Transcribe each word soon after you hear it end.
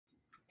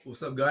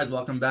What's up, guys?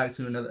 Welcome back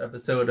to another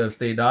episode of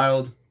Stay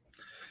Dialed.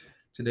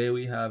 Today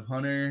we have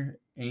Hunter,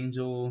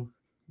 Angel,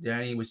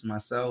 Danny, which is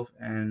myself,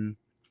 and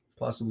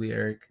possibly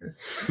Eric.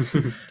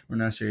 We're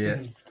not sure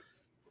yet.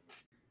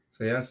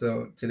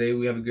 So today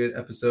we have a good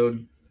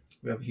episode.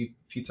 We have a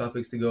few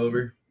topics to go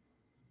over.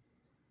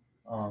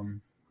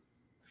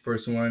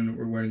 First one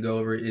we're going to go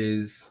over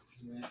is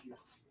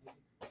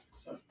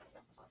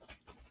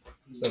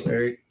what's up,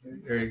 Eric?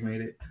 Eric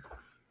made it.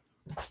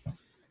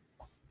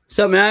 What's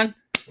up, man?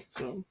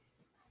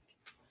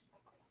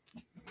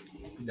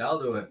 I'll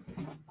do it.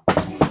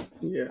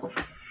 Yeah. All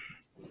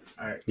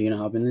right. You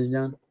gonna hop in this,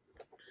 John?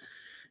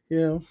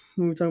 Yeah.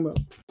 What are we talking about?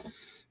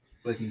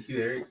 Looking cute,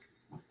 Eric.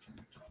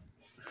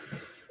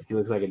 He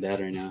looks like a dad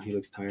right now. He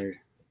looks tired.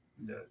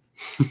 He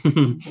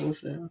does.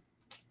 Bullshit.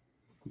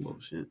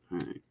 Bullshit. All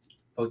right.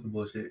 Fuck the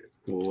bullshit.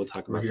 Well, we'll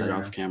talk We're about here that right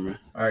off now. camera.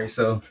 All right,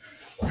 so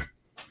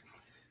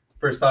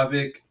first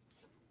topic.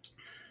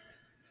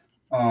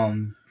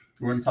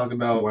 We're gonna talk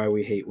about Why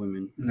we hate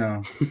women.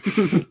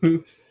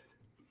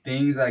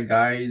 things that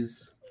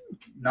guys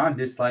not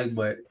dislike,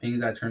 but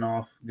things that turn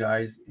off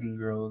guys and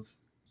girls.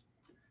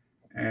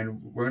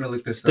 And we're gonna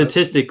look this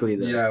Statistically,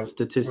 though. Yeah, Yeah.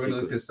 Statistically. We're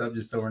gonna look this up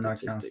just so we're not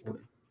canceled.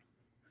 Statistically.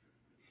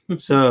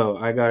 So,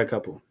 I got a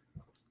couple.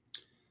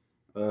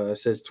 It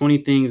says 20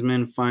 things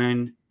men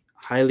find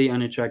highly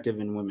unattractive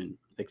in women.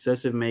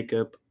 Excessive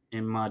makeup,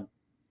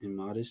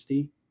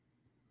 immodesty.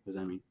 What does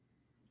that mean?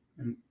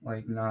 And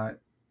like not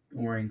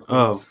wearing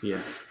Oh, clothes. yeah.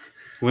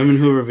 Women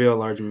who reveal a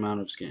large amount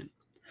of skin.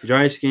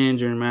 Dry skin,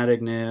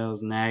 dramatic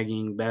nails,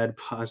 nagging, bad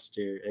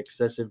posture,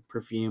 excessive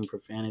perfume,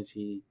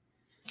 profanity.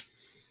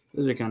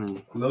 Those are kind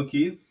of Low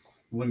key,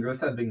 when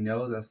girls have big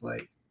nails, that's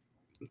like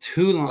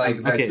too long.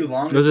 like that okay. too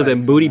long. Those it's are them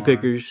like, booty come on.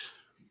 pickers.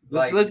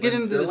 Let's get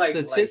when into they're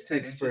the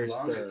statistics 10 first, inches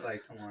long, though. it's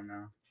like, come on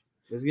now.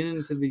 Let's get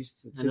into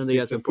these I know statistics they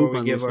got some before poop we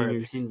on give those our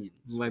fingers. opinions.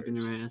 Wiping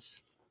first. their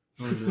ass.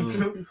 Oh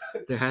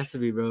no. There has to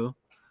be, bro.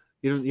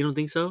 You don't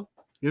think so?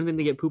 You don't think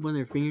they get poop on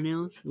their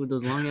fingernails with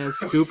those long ass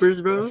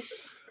scoopers, bro?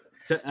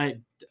 I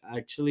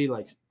actually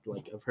like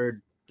I've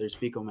heard there's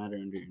fecal matter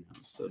under your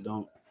nose, so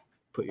don't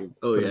put your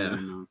Oh, put 'em yeah.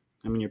 in your nose.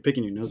 I mean, you're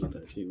picking your nose with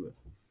that too,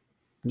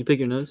 but You pick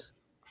your nose?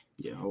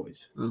 yeah,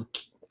 always. Oh.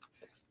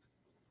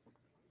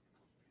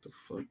 The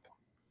fuck.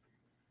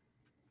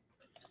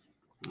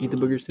 Eat the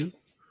boogers too?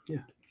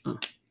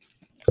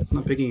 It's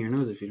not picking your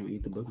nose if you don't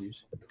eat the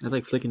boogers. I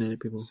like flicking at it,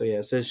 people. So yeah,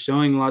 it says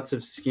showing lots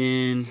of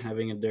skin,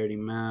 having a dirty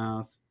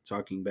mouth,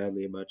 talking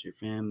badly about your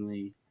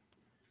family,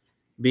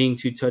 being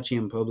too touchy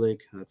in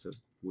public. That's a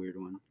weird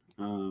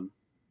one.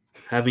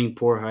 Having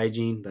poor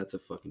hygiene. That's a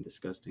fucking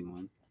disgusting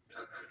one.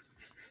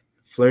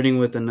 Flirting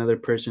with another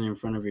person in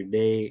front of your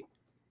date,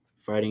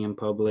 fighting in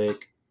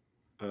public,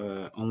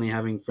 only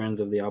having friends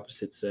of the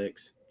opposite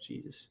sex.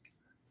 Jesus.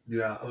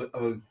 Yeah,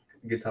 a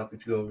good topic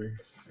to go over.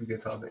 A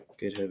good topic.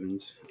 Good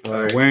heavens.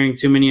 Alright. Wearing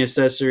too many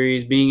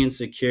accessories, being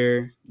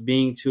insecure,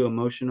 being too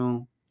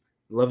emotional,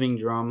 loving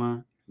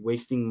drama,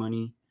 wasting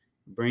money,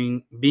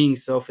 being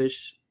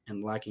selfish,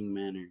 and lacking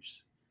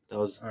manners. That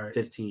was Alright.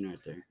 15 right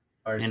there.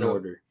 All right, In so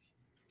order.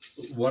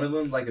 one of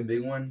them, like a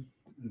big one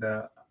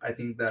that I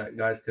think that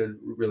guys could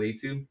relate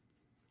to. Do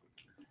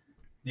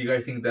you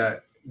guys think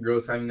that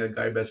girls having a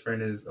guy best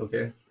friend is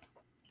okay?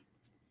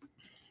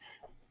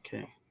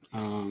 Okay.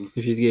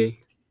 If he's gay.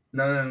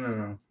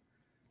 No.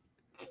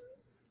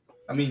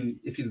 I mean,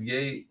 if he's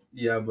gay,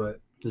 yeah,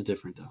 but It's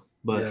different though.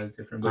 But yeah, it's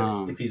different.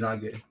 But if he's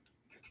not gay,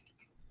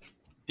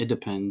 it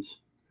depends.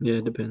 Yeah,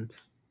 it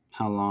depends.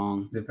 How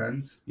long?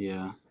 depends.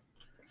 Yeah.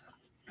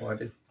 Why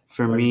did?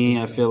 For Why do you me,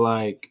 think I so? feel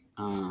like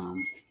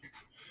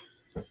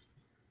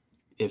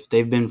if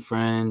they've been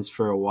friends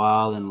for a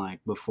while and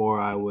like before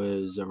I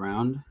was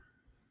around,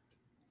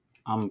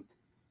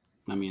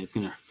 it's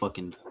gonna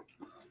fucking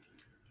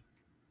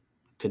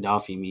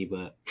Gaddafi me,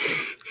 but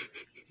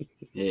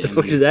The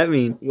fuck does that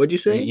mean? What'd you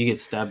say? You get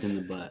stabbed in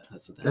the butt.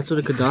 That's what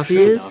a means. Gaddafi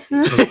is?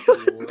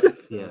 Gaddafi.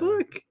 The Yeah.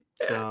 fuck?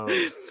 So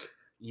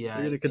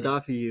yeah, He's gonna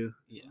Gaddafi you.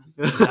 Yes,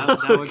 Oh, that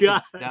God. was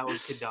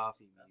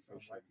Gaddafi. Man, That's for some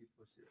sure. white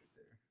people shit right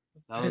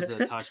there. That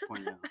was a touch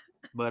point out.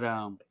 But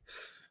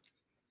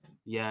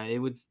yeah,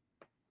 it's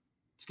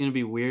gonna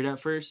be weird at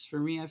first for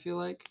me. I feel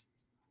like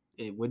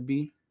it would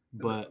be,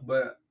 but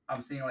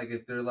I'm saying like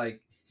if they're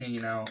like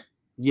hanging out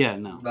yeah,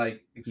 no,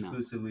 like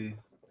exclusively.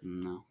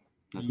 no.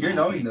 That's You're not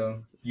knowing happening.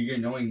 though. You get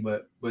knowing,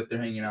 but they're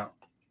hanging out,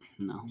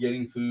 No,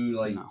 getting food,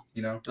 like No.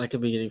 you know. I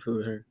could be getting food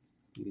with her.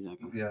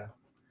 exactly. Yeah.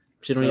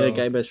 She don't need a So-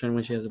 guy best friend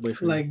when she has a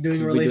boyfriend. Like doing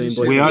To be relationship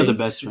boyfriend We are the things.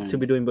 best friend. To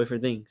be doing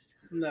boyfriend things.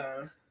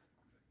 Nah,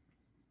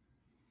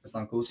 That's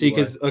not cool. See, Why?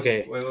 because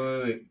okay,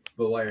 Wait.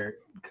 But why? Eric?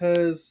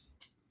 because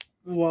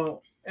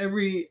well,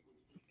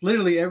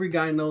 literally every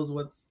guy knows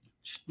what's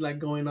like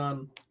going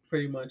on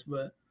pretty much,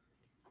 but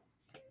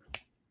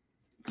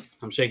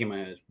I'm shaking my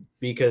head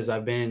because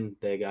I've been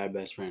the guy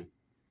best friend,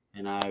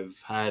 and I've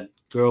had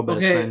girl best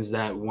Okay. friends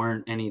that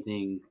weren't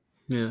anything.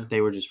 Yeah. They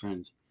were just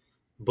friends.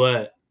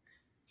 But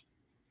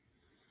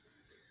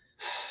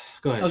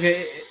go ahead.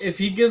 okay, if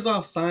he gives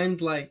off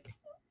signs like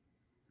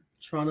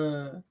trying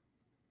to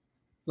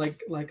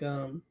like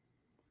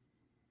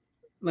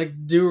like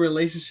do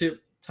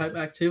relationship type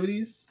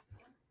activities.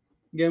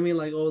 Get me?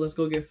 Like, oh, let's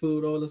go get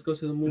food. Oh, let's go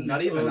to the movies.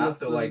 Not even oh, that let's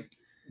though. go- Like,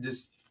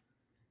 just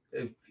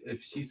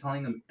if she's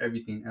telling him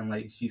everything and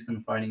like she's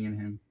confiding in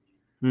him,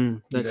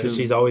 That Yeah, too.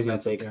 She's always gonna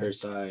That's take okay. her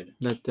side,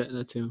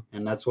 That too.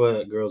 and that's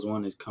what girls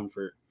want is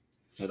comfort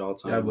at all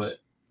times. yeah. But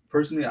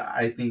personally,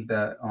 I think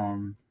that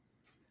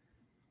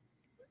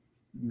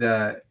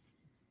that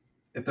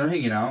if they're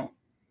hanging out,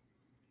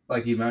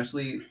 like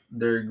eventually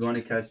they're going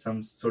to catch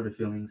some sort of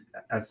feelings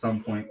at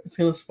some point. It's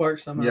gonna spark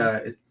somehow. Yeah,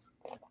 it's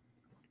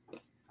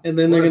And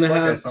then they're gonna gonna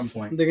spark have at some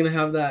point. they're gonna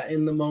have that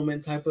in the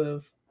moment type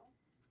of,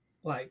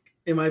 like,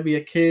 it might be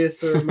a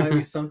kiss or it might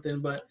be something,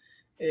 but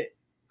I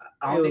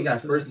don't think it'll at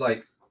get to first that.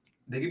 like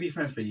they could be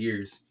friends for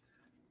years,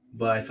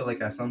 but I feel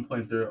like at some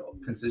point if they're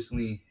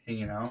consistently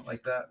hanging out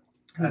like that,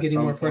 And at getting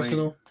some more point,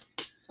 personal.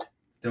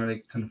 they're gonna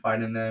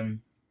confide in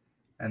them,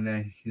 and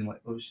then he's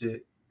like, "Oh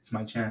shit, it's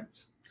my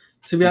chance."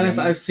 To be You honest,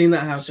 know what I mean? I've seen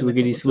that happen. a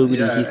Swoogity couple times.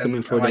 swoogity, he's and- coming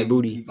and, for that like,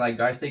 booty. Like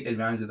guys take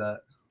advantage of that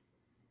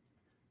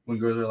when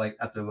girls are like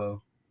at their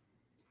low.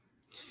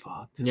 It's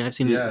fucked. Yeah, I've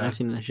seen Yeah. I've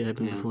seen that shit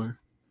happen Yeah. before.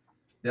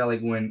 Yeah,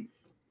 like when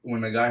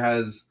a guy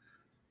has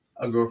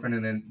a girlfriend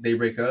and then they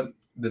break up,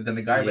 then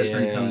the guy best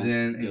friend comes in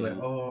and he's like,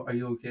 Yeah. "Oh, are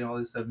you okay?" All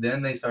this stuff.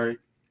 Then they start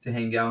to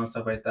hang out and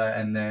stuff like that,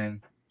 and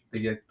then they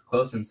get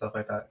close and stuff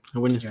like that. I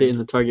witnessed Yeah. it in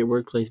the Target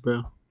workplace,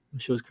 bro.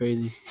 That shit was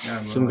crazy.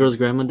 Yeah, Some bro. girl's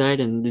grandma died,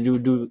 and the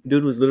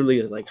dude was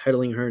literally like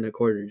huddling her in a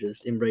corner,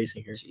 just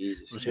embracing her.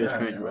 Jesus. She was Yeah,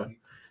 crying, so, bro.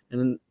 And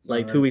then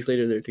like alright. 2 weeks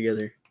later, they're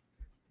together.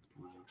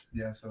 Wow.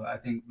 yeah, so I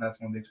think that's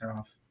one big turn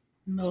off.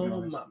 No, To be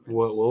honest. mames.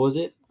 What was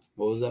it?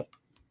 What was that?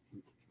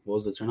 What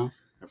was the turn off?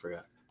 I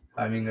forgot.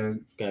 Having a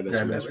Guy best Guy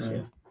friend. best Yeah.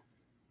 friend.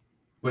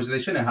 which they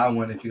shouldn't have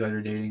one if you guys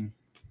are dating.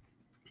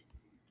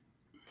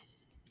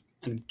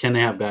 And can they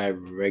have guy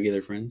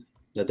regular friends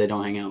that they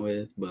don't hang out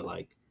with, but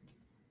like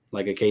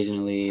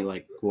occasionally,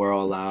 like we're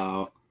all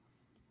out,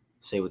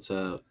 say what's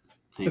up.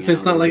 hang If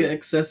it's out not a like bit.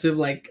 excessive,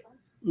 like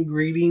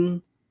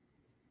greeting,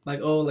 like,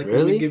 oh, like, let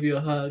Really? me give you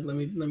a hug, let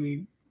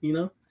me, you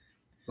know.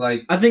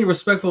 Like I think a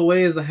respectful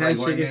way is a Like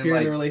handshake going if in, you're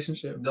in like, a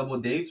relationship. double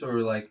dates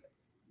or like,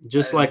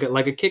 just like a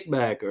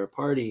kickback or a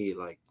party,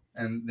 like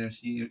and then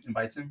she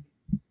invites him.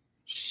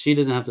 she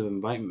doesn't have to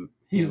invite him.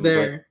 He's but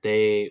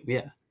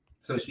there.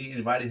 So she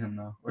invited him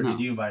though, or No.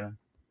 did you invite him?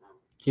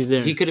 He's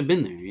there. He could have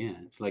been there, yeah.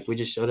 Like we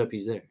just showed up,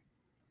 he's there.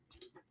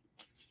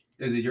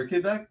 Is it your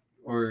kid back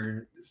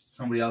or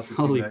somebody else's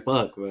Holy kickback?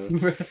 fuck, bro.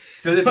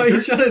 Because if Bro,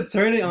 it's you your- trying to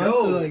turn it on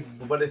no, to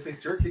like, but if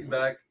it's your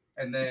kickback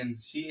and then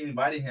she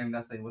invited him,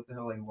 that's like, what the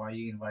hell? Like, why are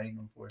you inviting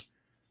him for?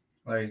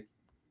 Like,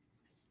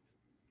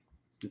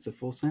 It's a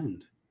full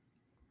send.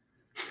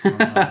 I don't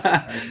know.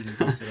 I just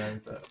don't see that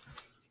with that.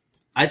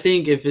 I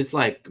think if it's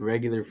like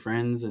regular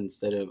friends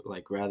instead of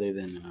like rather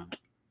than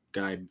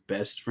guy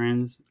best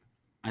friends,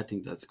 I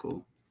think that's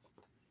cool.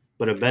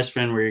 But a best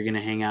friend where you're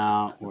gonna hang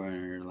out,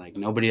 where like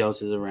nobody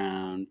else is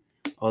around.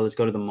 Oh, let's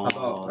go to the mall.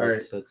 Oh,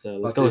 let's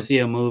About go this. see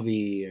a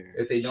movie or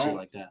If they shit don't-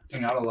 like that.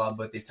 Hang out a lot,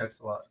 but they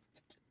text a lot.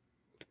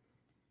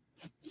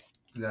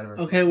 Is that ever-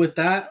 okay, with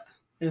that,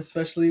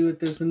 especially with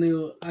this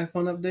new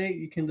iPhone update,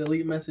 you can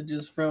delete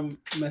messages from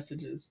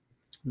messages.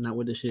 Not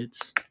with the shits.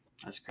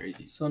 That's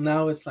crazy. So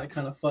now it's like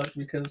kind of fucked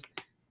because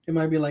it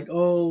might be like,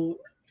 oh,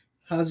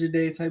 how's your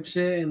day type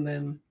shit, and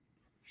then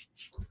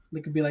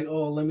they could be like,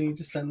 oh, let me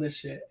just send this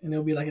shit, and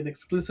it'll be like an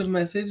exclusive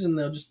message, and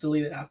they'll just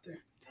delete it after.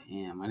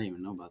 Damn, I didn't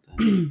even know about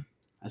that.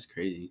 That's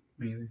crazy.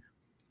 Me either.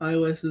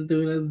 iOS is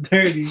doing us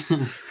dirty.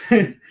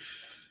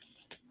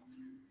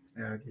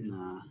 Yeah, dude.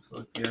 Nah.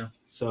 Fuck yeah.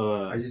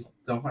 So I just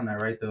don't find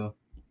that right though.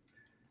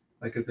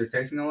 Like if they're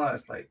texting a lot,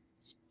 it's like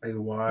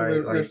why?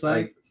 Red like,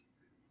 flag. like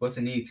what's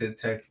the need to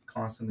text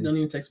constantly? Don't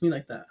even text me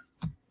like that.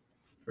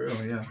 For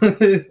real, yeah.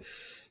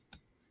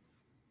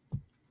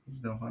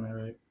 Just don't find that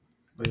right.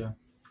 But yeah,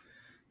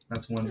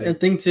 that's one big And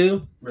thing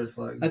two, red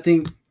flag. I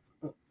think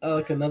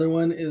like another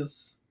one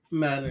is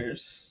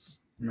manners.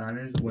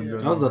 Manners. When Yeah.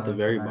 girls that was don't at the have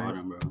very manners.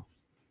 bottom, bro.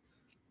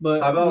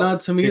 But How about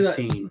not to me that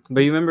 15.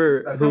 But you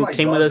remember That's who kinda like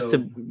came with God, us to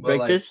though, but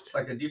breakfast?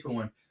 Like a deeper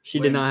one. She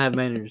when- did not have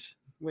manners.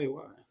 Wait,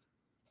 why?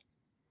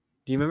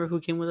 Do you remember who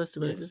came with us to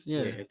breakfast?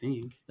 Yeah, I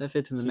think. that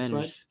fits in the Six manners.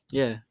 Flags?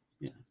 Yeah,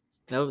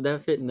 Yeah.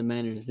 That fit in the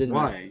manners, didn't it?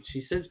 Why?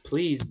 She says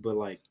please, but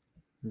like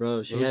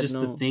Bro, she it was had just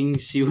no. the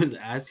things she was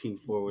asking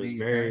for was Being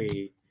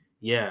very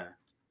yeah.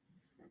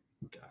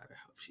 God, I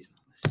hope she's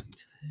not listening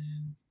to this.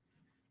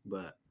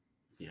 But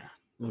yeah.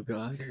 Oh Who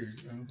God.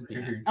 cares, bro? Who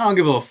Yeah. cares? I don't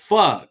give a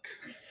fuck.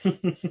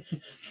 Can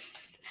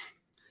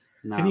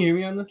No, you hear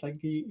me on this? Like,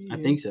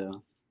 I think so.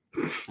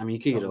 I mean,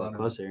 you could get a Hold lot on.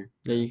 closer.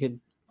 Yeah, you could.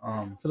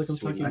 I feel like I'm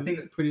Sweetie. talking I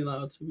think- pretty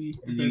loud to be.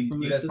 Do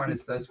you guys find it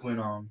sus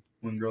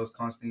when girls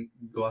constantly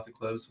go out to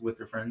clubs with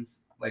their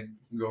friends, like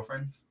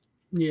girlfriends?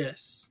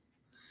 Yes.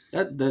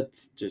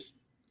 That's just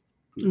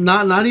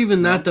Not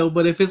even No? that though.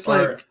 But if it's Or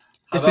like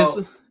how if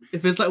about-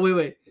 it's like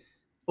wait,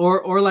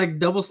 or like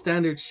double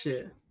standard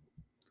shit.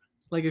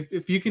 Like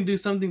if you can do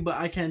something but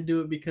I can't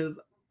do it because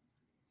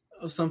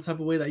of some type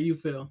of way that you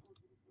feel.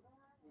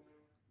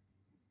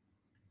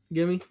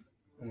 Get me?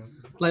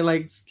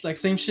 Like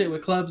same shit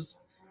with clubs.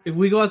 if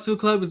we go out to a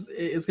club,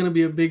 it's gonna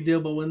be a big deal.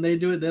 But when they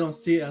do it, they don't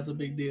see it as a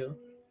big deal.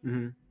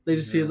 Mm-hmm. They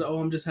just see it as, oh,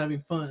 I'm just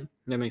having fun.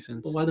 That makes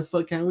sense. But why the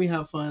fuck can't we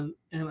have fun?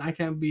 And I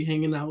can't be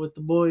hanging out with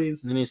the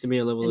boys. There needs to be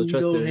a level And of you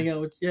trust go there. hang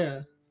out with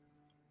Yeah,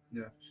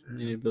 You sure.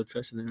 need to build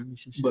trust in their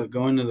relationship. But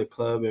going to the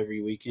club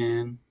every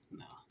weekend,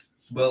 no.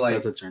 But like,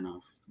 That's a turn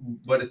off.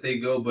 but if they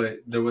go, but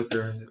they're with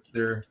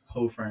their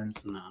hoe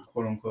friends, No,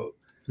 quote unquote.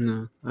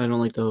 No, I don't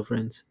like the whole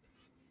friends.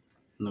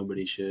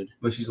 nobody should.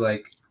 But she's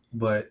like,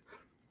 but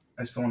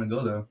I still want to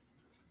go though.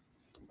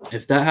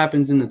 If that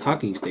happens in the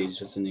talking stage,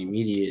 that's an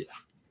immediate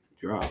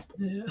drop.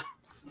 Yeah.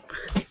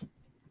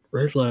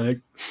 Red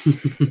flag.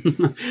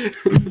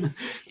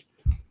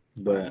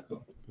 But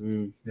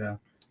Yeah,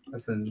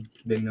 that's a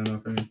big no-no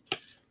for me.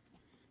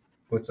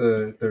 What's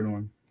a third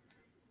one?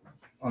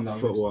 On that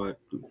for list? what?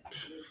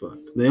 Fuck.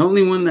 The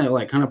only one that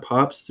like kind of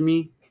pops to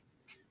me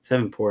is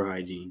having poor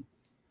hygiene.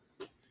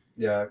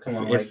 Yeah, come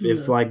on.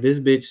 If like this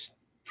bitch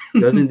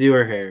doesn't do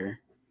her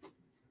hair,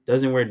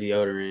 doesn't wear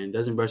deodorant,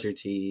 doesn't brush her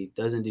teeth,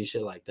 doesn't do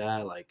shit like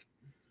that, like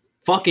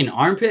fucking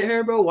armpit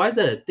hair, bro. Why is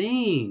that a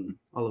thing?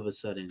 All of a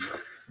sudden,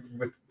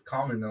 It's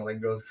common though,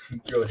 like girls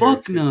grow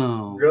fuck hair.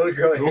 no. Girls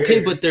grow hair. Okay,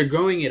 but they're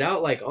growing it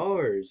out like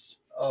ours.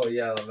 Oh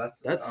yeah, that's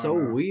That's I so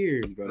don't know.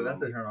 weird, bro. But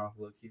that's a turn off,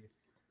 low key.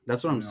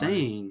 That's what I'm to be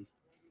saying.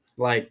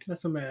 Like,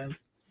 That's a man.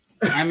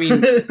 I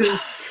mean,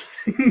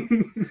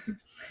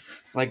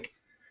 like,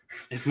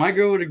 if my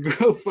girl were to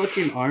grow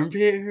fucking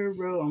armpit hair,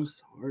 bro, I'm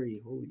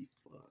sorry. Holy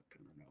fuck. I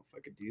don't know if I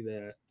could do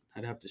that.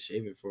 I'd have to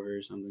shave it for her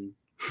or something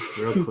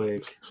real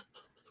quick.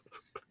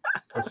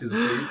 Oh, she's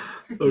asleep.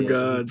 Oh Yeah.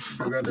 God.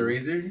 You got the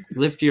razor.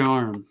 Lift your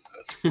arm.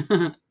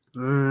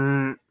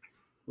 Mm.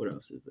 What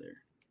else is there?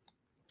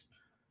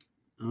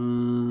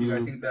 Do you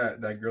guys think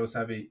that girls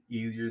have it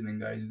easier than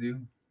guys do?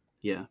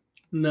 Yeah.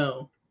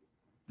 No.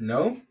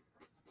 No.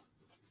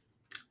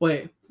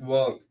 Wait.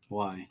 Well,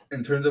 Why?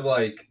 in terms of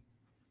like,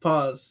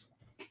 Pause.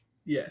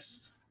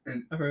 Yes.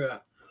 And- I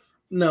forgot.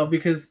 No,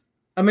 because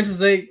I meant to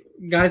say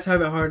guys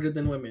have it harder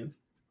than women.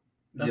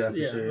 yeah, for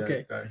sure. Yeah,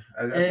 okay. guy.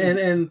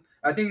 And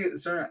I think in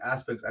certain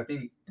aspects, I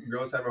think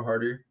girls have it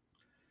harder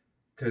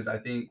because I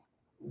think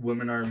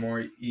women are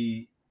more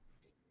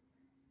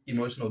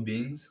emotional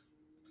beings,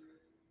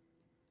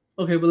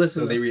 okay, but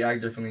listen. so they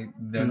react differently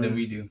than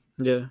we do.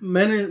 Yeah.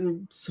 Men are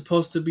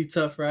supposed to be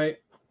tough, right?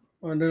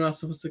 Or they're not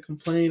supposed to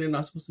complain. They're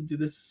not supposed to do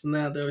this and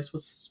that. They're always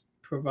supposed to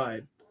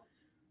provide.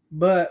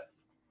 But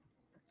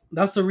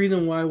that's the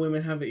reason why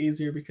women have it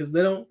easier, because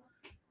they don't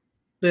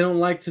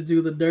like to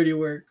do the dirty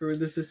work or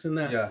this and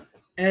that. Yeah.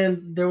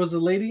 And there was a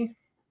lady.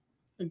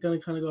 I'm gonna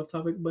kind of go off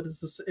topic, but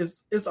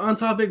it's on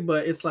topic,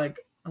 but it's like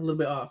a little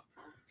bit off.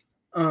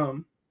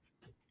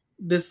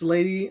 This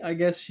lady, I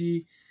guess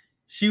she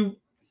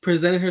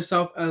presented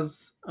herself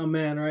as a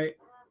man, right?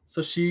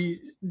 So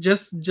she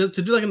just to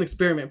do like an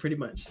experiment, pretty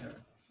much. Yeah.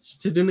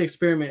 To do an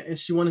experiment, and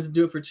she wanted to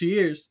do it for 2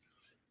 years,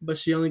 but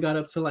she only got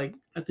up to like,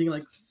 I think,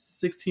 like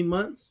 16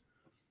 months,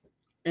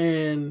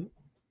 and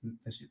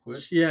And she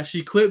quit.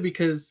 she quit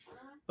because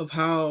of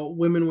how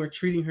women were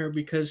treating her,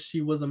 because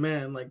she was a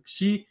man. Like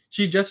she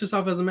dressed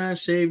herself as a man,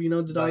 shaved, did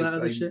all that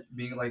other shit.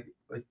 Being like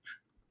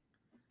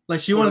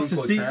Like she quote wanted to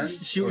unquote see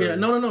trans,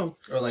 no.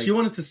 or like She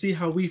wanted to see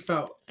how we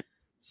felt.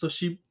 So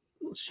she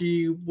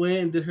went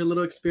and did her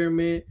little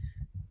experiment,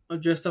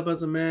 dressed up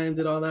as a man,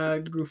 did all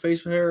that, grew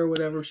facial hair or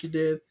whatever she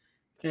did,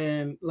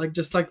 and like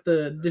just like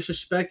the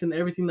disrespect and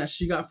everything that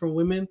she got from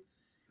women,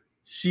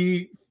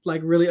 she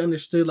like really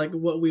understood like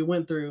what we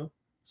went through.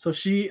 So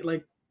she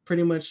like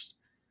pretty much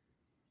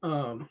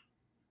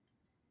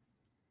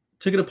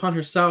took it upon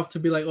herself to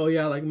be like, oh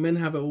yeah, like men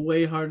have it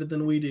way harder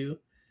than we do.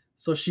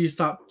 So she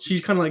stopped. She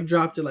kind of like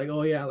dropped it, like,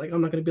 oh yeah, like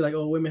I'm not gonna be like,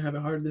 oh, women have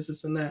it harder,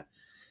 this and that.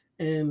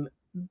 And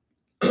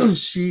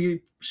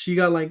she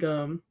got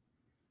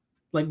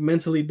like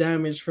mentally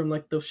damaged from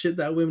like the shit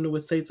that women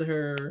would say to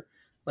her, or,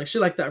 like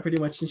shit like that, pretty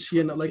much. And she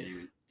ended up like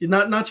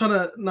not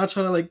trying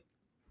to like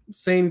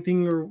say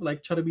anything or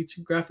like try to be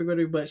too graphic with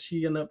her, but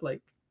she ended up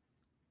like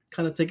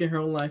kind of taking her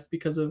own life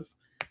because of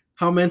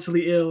how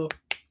mentally ill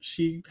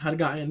she had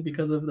gotten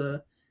because of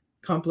the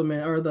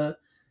compliment, or the,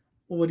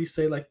 what do you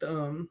say, like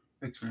the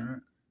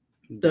experiment.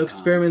 The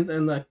experiment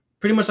and like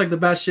pretty much like the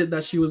bad shit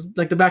that she was,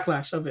 like the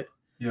backlash of it.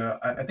 Yeah,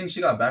 I think she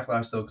got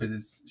backlash though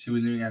because she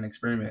was doing an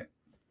experiment.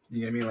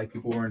 You know what I mean? Like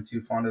people weren't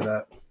too fond of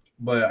that.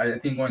 But I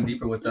think going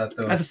deeper with that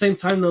though. At the same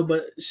time though,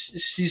 but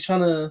she's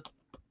a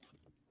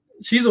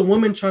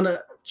woman trying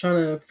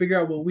to figure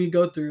out what we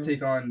go through,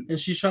 take on, and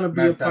she's trying to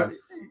be mass a part.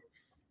 tasks.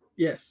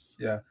 Yes.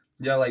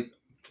 Yeah, like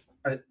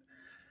I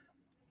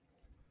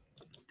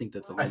think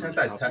that's a whole I sent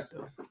nother that topic, text.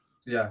 though.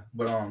 Yeah,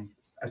 but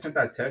I sent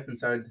that text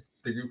inside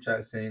the group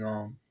chat saying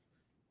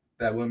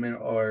that women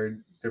are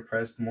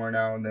depressed more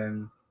now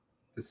than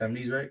the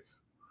 70s, right?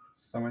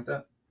 Something like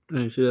that.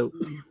 I see that.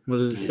 What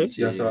does it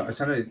say? Yeah, so I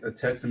sent a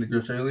text in the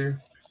group chat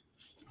earlier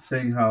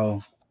saying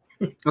how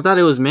I thought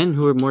it was men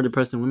who were more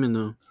depressed than women,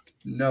 though.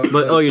 no,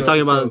 But you're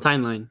talking about the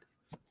timeline.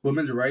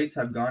 Women's rights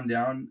have gone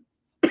down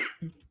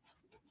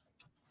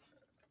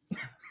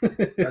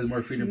as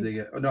more freedom they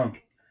get. Oh no,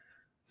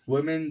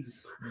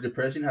 women's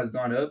depression has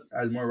gone up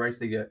as more rights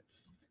they get.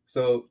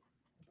 So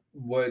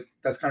what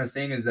that's kind of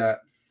saying is that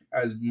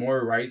as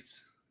more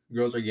rights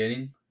girls are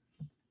getting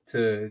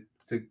to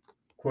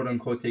quote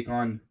unquote take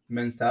on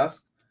men's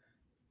tasks,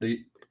 they're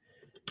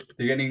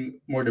getting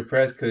more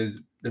depressed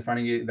because they're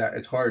finding it that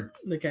it's hard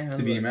They can't to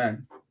handle be a it.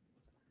 man.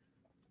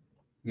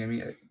 You know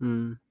what I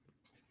mean?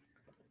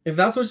 If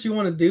that's what you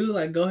want to do,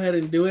 like go ahead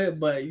and do it,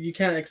 but you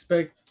can't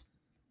expect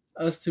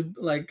us to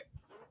like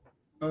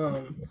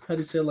how do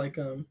you say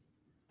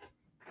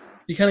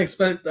you can't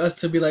expect us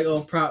to be like,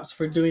 oh, props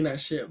for doing that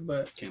shit,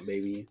 but Can't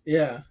baby.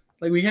 yeah.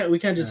 Like we can't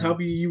just Yeah.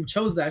 help you. You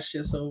chose that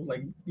shit, so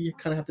like you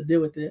kind of have to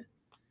deal with it.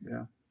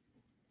 Yeah.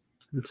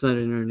 It's not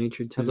in our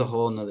nature to. That's a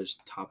whole nother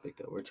topic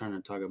that we're trying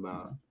to talk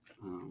about.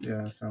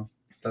 Yeah, so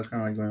that's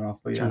kind of like going off,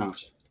 but yeah.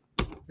 Turnoffs.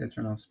 Yeah,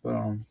 turnoffs.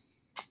 But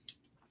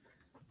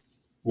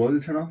what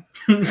was the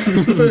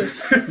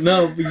turnoff?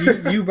 No,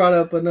 but you brought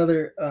up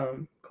another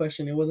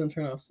question. It wasn't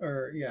turnoffs,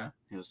 or yeah.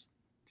 It was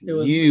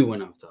was- you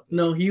went off topic.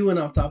 No, he went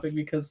off topic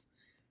because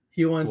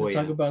he wanted Well, to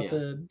talk yeah, about yeah.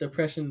 the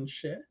depression and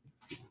shit.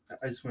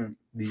 I just went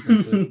deep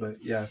into it,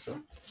 but yeah. So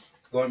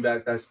going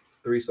back, that's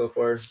 3 so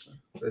far.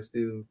 Let's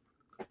do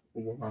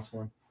one last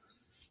one.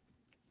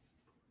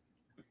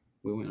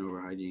 We went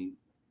over hygiene.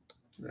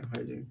 Yeah,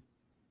 hygiene.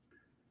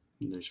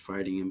 There's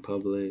fighting in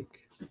public.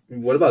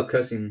 What about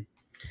cussing?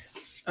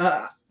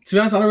 To be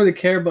honest, I don't really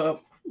care,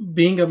 but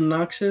being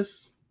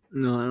obnoxious,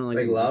 No, I don't like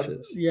Like loud?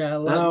 obnoxious. yeah, That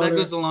loud.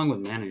 goes along with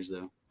manners,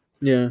 though.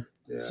 Yeah.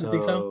 Yeah. So,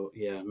 think so?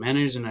 yeah,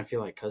 manners and I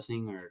feel like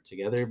cussing are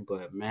together,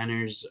 but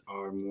manners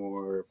are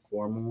more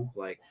formal.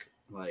 Like,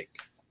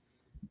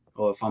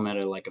 oh, if I'm at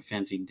a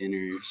fancy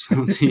dinner or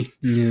something.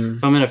 Yeah.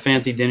 If I'm at a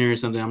fancy dinner or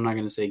something, I'm not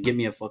gonna say, "Give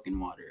me a fucking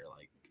water,"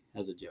 like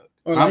as a joke.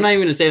 Or I'm like- not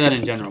even gonna say that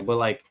in general, but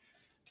like,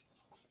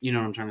 you know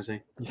what I'm trying to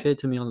say? You say it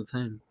to me all the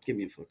time. Give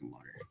me a fucking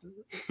water.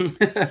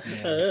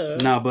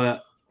 No,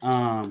 but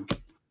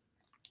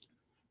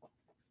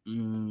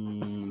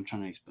I'm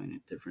trying to explain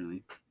it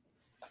differently.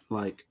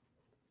 Like,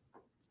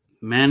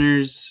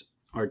 manners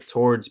are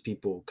towards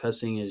people.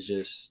 Cussing is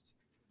just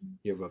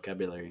your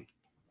vocabulary,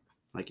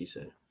 like you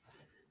said.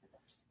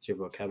 It's your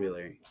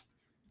vocabulary.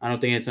 I don't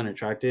think it's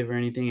unattractive or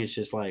anything. It's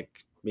just like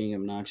being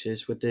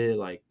obnoxious with it.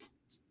 Like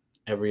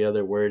every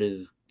other word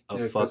is a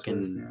Yeah, cuss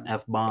fucking word, yeah.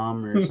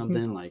 F-bomb or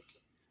something like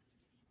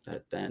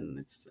that. Then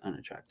it's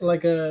unattractive.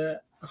 like a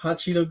hot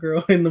Cheeto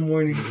girl in the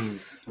morning.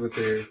 With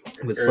their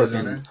With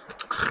Arizona.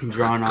 fucking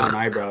drawn on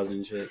eyebrows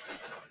and shit.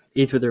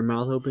 Eats with her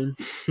mouth open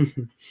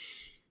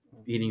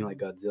Eating like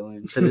Godzilla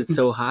and shit. because it's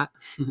so hot.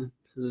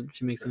 So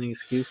she makes an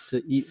excuse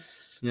to eat.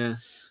 Yeah.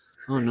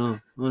 Oh no.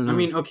 Oh no. I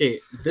mean, okay,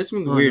 this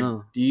one's Oh, weird.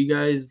 no. Do you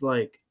guys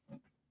like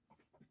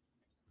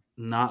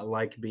not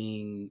like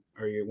being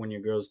when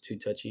your girl's too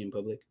touchy in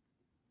public?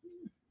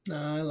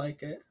 Nah, I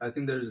like it. I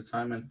think there's a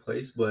time and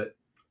place, but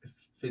if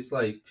it's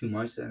like too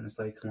much, then it's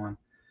like, come on.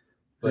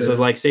 So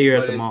like, say you're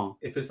at but the if- mall.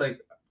 If it's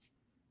like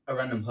a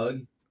random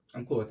hug,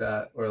 I'm cool with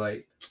that, or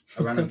like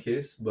a random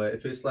kiss. But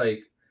if it's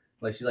like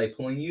she's like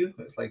pulling you,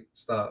 it's like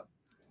stop.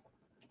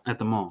 At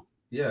the mall.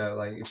 Yeah,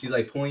 like if she's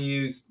like pulling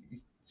you,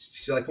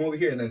 she's like come over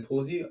here and then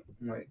pulls you.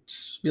 I'm like,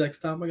 Just be like,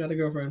 stop! I got a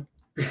girlfriend.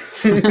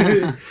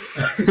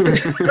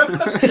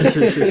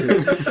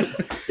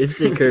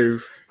 Instant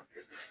curve.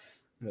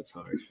 That's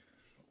hard.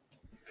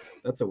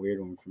 That's a weird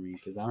one for me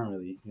because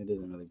it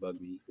doesn't really bug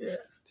me. Yeah.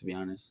 To be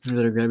honest. You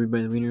let her grab you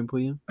by the wiener and pull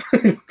you.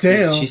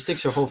 Damn. She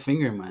sticks her whole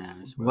finger in my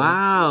ass. Bro.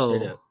 Wow.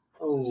 Straight up.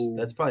 oh,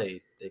 That's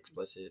probably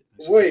explicit.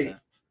 Wait.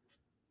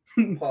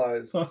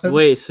 pause.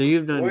 Wait, so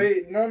you've done?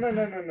 Wait, no.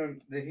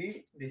 Did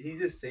he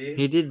just say it?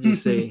 He did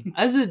just say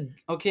As a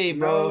okay,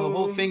 bro, No.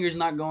 whole finger's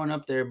not going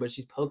up there, but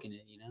she's poking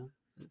it. You know,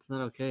 it's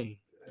not okay.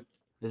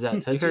 is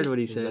that touchy? heard what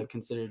he Is said. that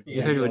considered?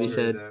 You heard what he told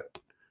her said. that.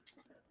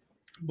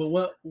 But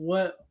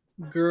what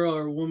girl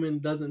or woman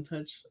doesn't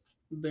touch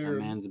A their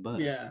man's butt.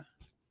 Yeah.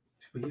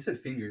 But he said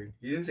finger.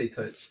 He didn't say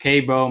touch. Okay,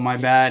 bro, my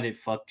bad.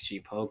 She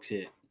pokes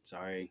it.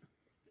 Sorry.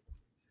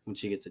 When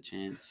she gets a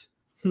chance.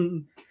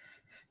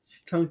 She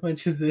tongue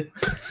punches it.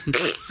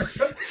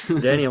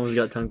 Danny almost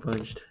got tongue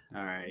punched.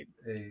 All right.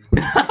 Hey.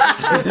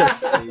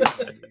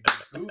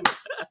 Ooh,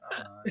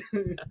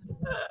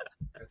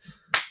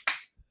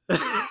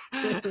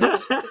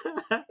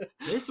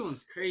 This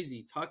one's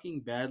crazy. Talking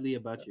badly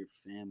about your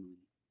family.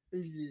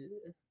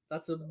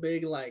 That's a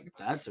big like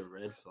That's a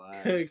red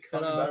flag.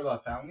 cut Talking bad off.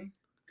 about family?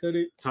 Cut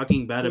it.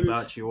 Talking bad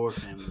about your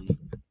family.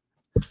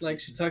 Like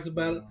she talks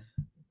about it.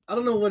 I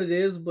don't know what it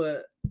is,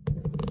 but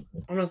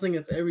I'm not saying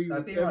it's every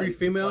I think every like,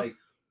 female. like,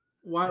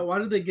 Why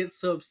do they get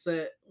so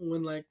upset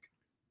when like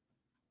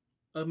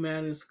a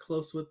man is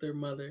close with their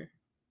mother?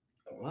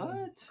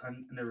 What? I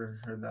never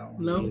heard that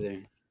one. No. Me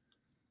either.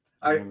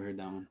 I- I never heard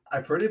that one.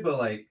 I've heard it, but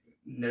like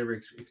never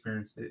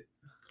experienced it.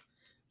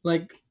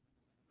 Like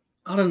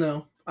I don't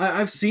know.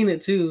 I've seen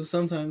it too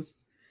sometimes,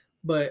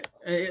 but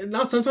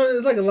not sometimes.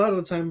 It's like a lot of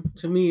the time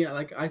to me.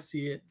 Like I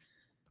see it,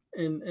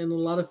 and a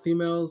lot of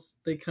females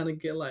they kind of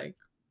get like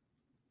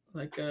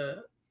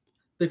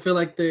they feel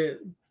like their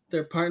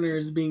partner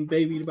is being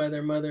babied by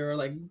their mother, or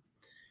like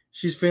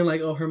she's feeling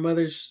like, oh, her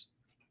mother's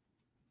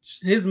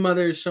his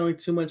mother is showing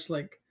too much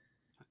like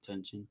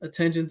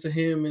attention to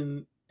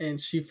him, and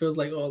she feels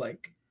like, oh,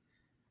 like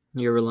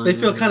You're relying. they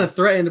feel on kind him. of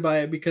threatened by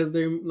it because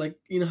they're like,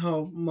 you know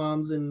how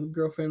moms and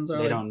girlfriends are.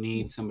 they like, don't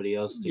need somebody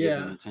else to give Yeah.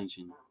 them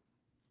attention.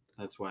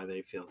 That's why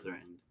they feel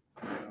threatened.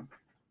 Yeah.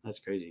 That's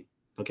crazy.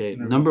 Okay,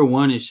 Never- number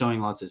 1 is showing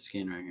lots of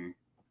skin right here.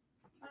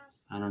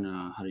 I don't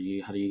know. How do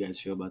you guys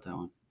feel about that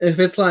one? If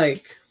it's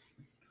like,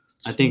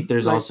 I think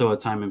there's like, also a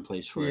time and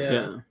place for it. Yeah.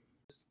 Yeah.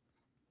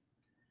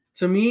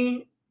 to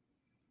me,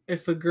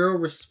 if a girl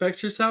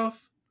respects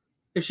herself,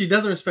 if she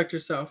doesn't respect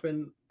herself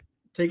and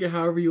take it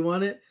however you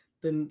want it,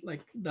 then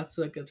like that's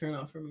like a turn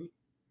off for me.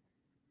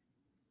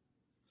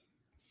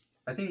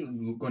 I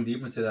think going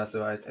deep into that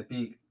though, I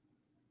think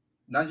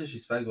not just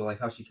respect, but like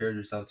how she carried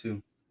herself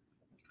too.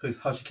 Because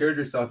how she carried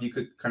herself, you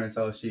could kind of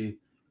tell she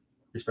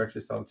respects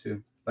herself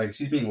too. Like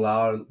she's being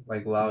loud,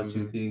 Mhm.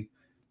 toothy,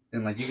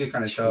 and like you could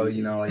kind of tell,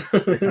 you know, like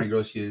what kind of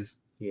girl she is.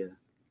 Yeah.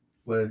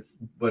 But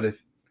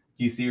if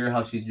you see her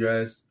how she's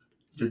dressed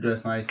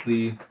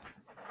nicely,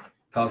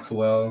 talks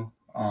well,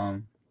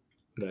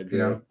 That you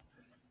know,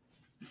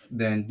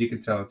 then you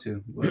can tell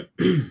too. But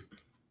I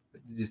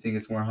just think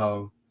it's more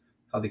how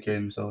they carry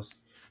themselves.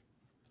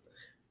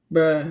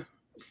 Bruh,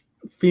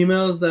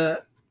 females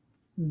that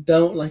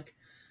don't like,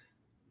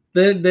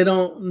 they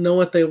don't know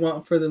what they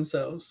want for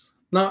themselves.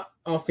 Not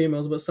all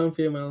females, but some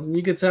females, and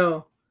you could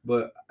tell.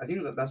 But I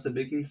think that's the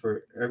big thing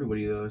for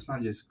everybody though. It's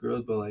not just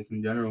girls, but like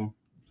in general.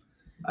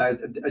 I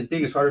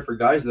think it's harder for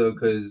guys though,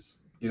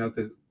 because I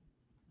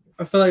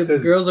feel like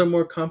 'Cause- girls are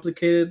more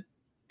complicated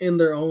in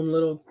their own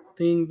little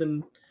thing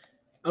than.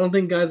 I don't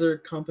think guys are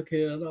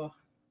complicated at all.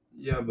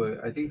 yeah,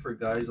 but I think for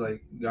guys,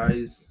 like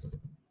guys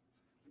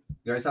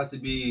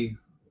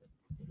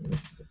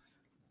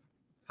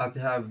have to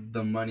have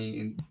the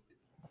money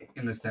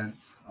in a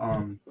sense.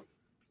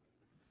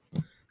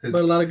 But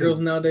a lot of girls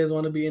nowadays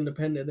want to be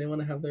independent. They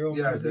want to have their own.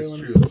 Yeah, lives. that's They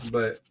true.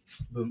 But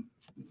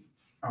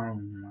oh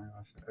my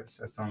gosh,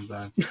 that sounds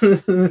bad.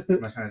 wanna-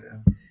 I'm not trying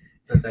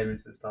to dive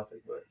into this topic,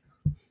 but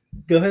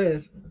Go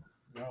ahead.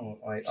 no,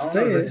 like Just I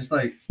don't know, say it. just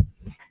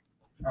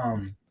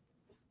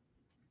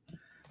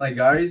like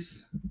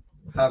guys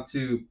have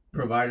to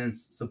provide and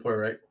support,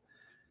 right?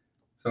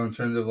 So in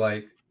terms of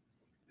like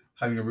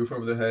having a roof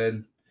over their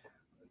head,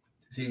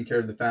 taking care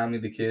of the family,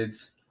 the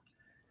kids,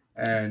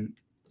 and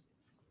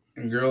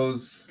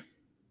girls,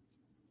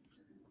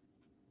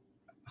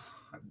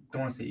 I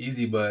don't want to say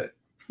easy, but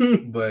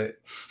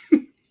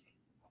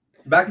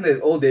back in the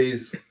old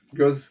days,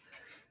 girls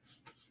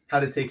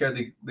had to take care of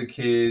the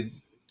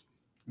kids,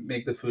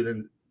 make the food,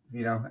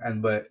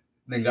 and but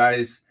then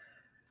guys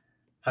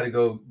had to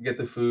go get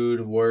the food,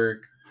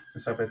 work,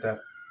 and stuff like that.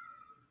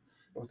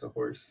 What's a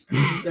horse?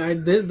 I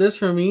did this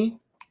for me.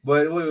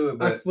 But wait,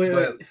 wait.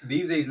 but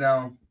these days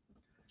now,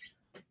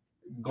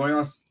 going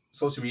on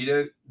social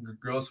media,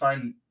 girls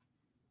find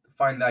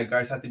that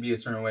guys have to be a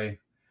certain way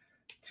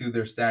to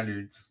their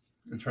standards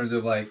in terms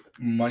of like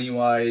money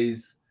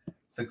wise,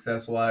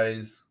 success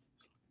wise.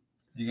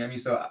 You get me?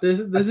 So This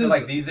I feel is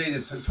like these days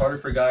it's harder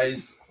for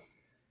guys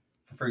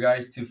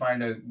to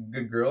find a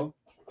good girl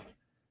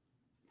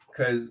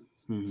because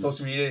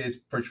social media is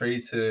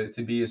portrayed to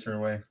be a certain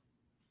way.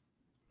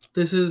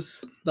 this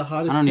is the I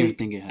hottest don't even take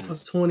think it of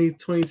has.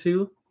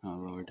 2022. Oh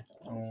Lord.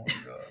 Oh my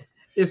god.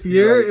 If You're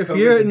you're like, if come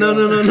you're with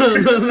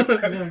the no,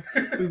 gun.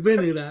 we've been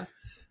through that.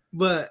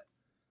 But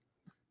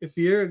if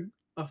you're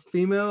a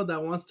female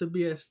that wants to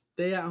be a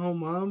stay-at-home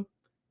mom,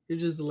 you're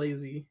just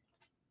lazy.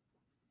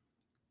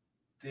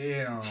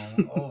 Damn.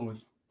 Oh,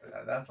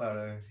 that's a lot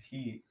of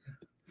heat.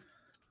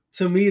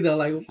 To me, though,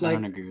 I like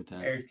don't agree with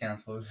that. Air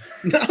canceled.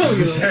 No,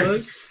 you know,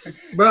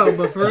 bro.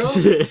 But for real,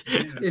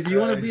 Jesus if you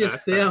want to be a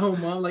Christ.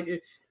 stay-at-home mom, like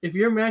if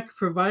your man can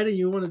provide and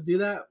you want to do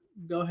that,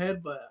 go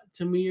ahead. But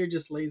to me, you're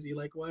just lazy.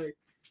 Like why?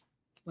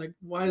 Like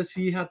why does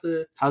he have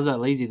to? How's that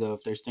lazy though?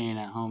 If they're staying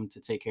at home to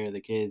take care of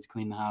the kids,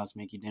 clean the house,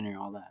 make you dinner,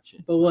 all that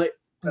shit. But what?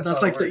 That's That's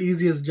a lot like of the work.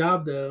 easiest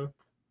job, though.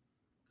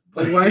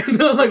 Like why?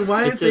 No, like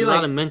why aren't It's they a lot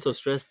like? of mental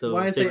stress though.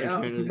 why aren't they taking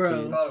out, care of the bro?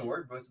 It's kids. a lot of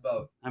work, but it's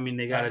about I mean,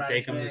 they Time gotta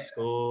take them to management,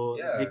 school.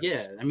 yeah.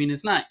 Yeah. I mean,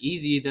 it's not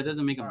easy. That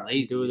doesn't make them Not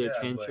lazy. Do their Yeah,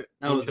 transfer. but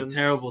That was a tantrums.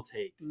 terrible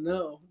take.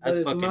 No, That's but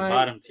it's fucking my-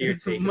 bottom tier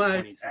it's take of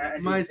my-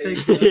 2020. my Andrew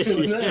take.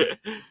 Tate. No, 2.0.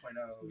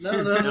 no,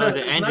 no, That no. was an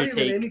It's Andrew not even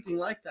take. anything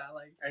like that.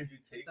 Like Andrew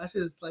Tate. that's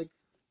just like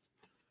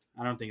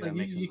I don't think that you,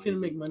 makes them you can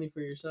lazy. make money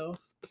for yourself.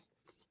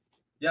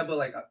 Yeah, but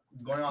like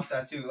going off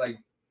that too, like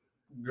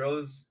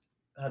girls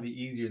have it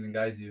easier than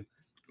guys do.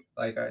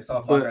 Like I saw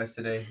a But- podcast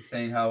today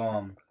saying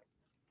how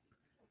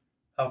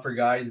for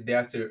guys they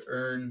have to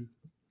earn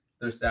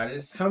their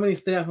status. How many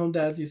stay-at-home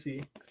dads you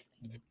see?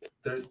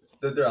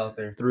 They're out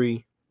there,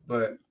 3.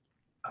 but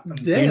Damn.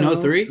 Do you know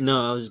 3?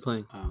 No, I was just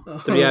playing. Oh. Oh,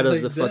 3 I out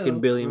was of the like, fucking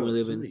damn. billion we Bro,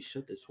 live in. somebody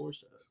shut this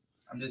horse up.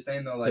 I'm just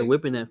saying though, They're like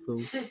whipping that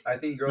fool. I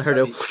think I girls heard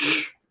have it.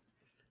 it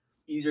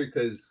easier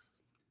because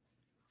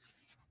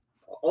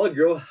all a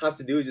girl has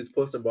to do is just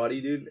post her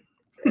body, dude,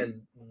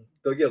 and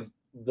they'll get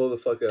blow the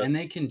fuck up. And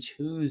they can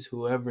choose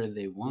whoever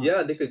they want.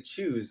 Yeah, they could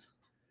choose,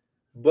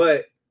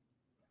 but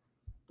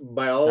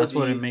biology. That's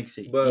what it makes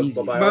it but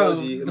easy.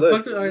 biology. Bro, the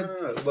look, fact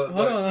that but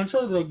hold on, I'm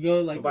trying to like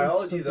go like but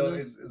biology into though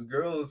something else. is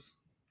girls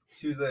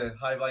choose a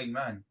high value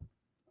man.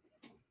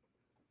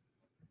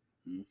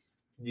 Hmm.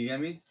 Do you get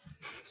me?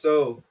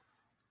 So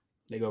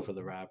They go for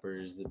the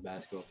rappers, the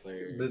basketball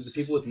players, the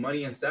people with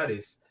money and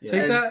status. Yeah.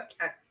 Take and, that.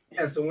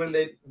 And so when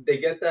they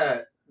get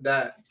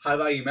that high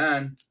value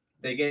man,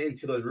 they get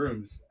into those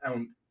rooms,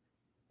 and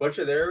once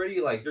you're there already,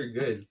 like you're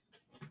good.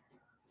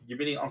 You're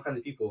meeting all kinds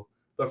of people.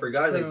 But for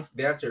guys, like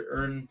they have to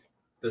earn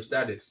their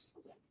status.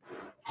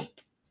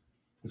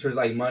 In terms of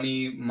like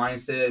money,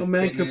 mindset, A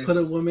man fitness. could put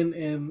a woman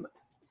in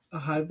a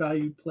high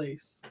value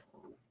place,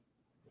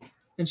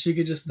 and she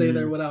could just stay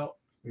there without.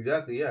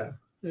 Exactly, yeah.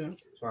 Yeah.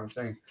 That's what I'm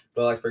saying.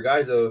 But like for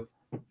guys though,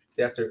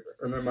 they have to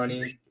earn their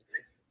money,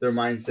 their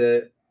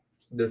mindset,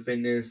 their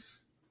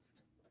fitness.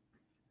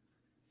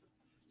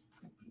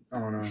 I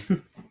don't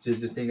know.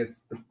 just think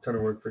it's a ton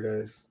of work for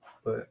guys.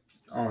 But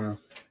I don't know.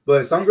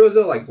 But some girls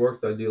though like work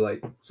though, do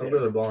like some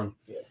girls are balling.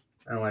 Yeah.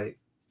 And like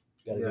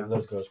gotta give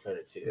those girls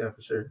credit too. Yeah,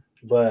 for sure.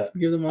 But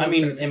Give them all I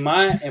mean, credit. in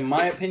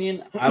my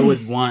opinion, I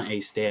would want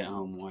a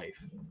stay-at-home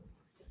wife.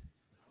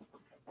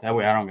 That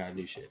way, I don't gotta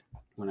do shit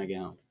when I get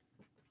home.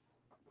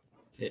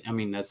 I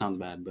mean, that sounds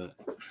bad, but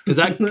because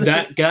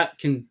that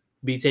can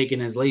be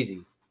taken as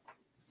lazy.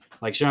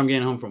 Like, sure, I'm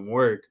getting home from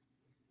work,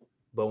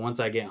 but once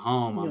I get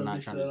home, I'm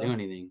not trying to do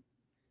anything.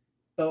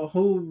 But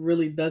who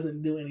really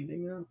doesn't do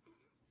anything though?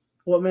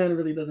 What man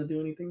really doesn't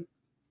do anything?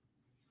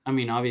 I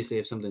mean, obviously,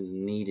 if something's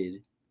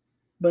needed,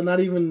 but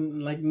not even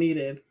like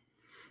needed.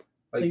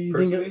 Like you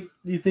personally,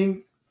 do you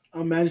think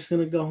a man just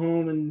gonna go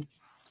home and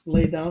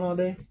lay down all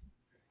day?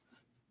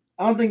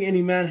 I don't think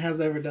any man has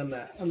ever done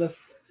that, unless.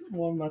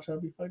 Well, I'm not trying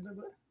to be fucked up,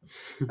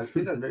 but I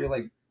think that's very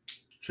like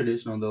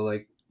traditional though.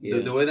 Like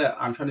Yeah. the way that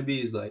I'm trying to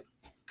be is like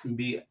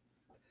be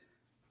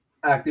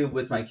active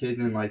with my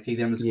kids and like take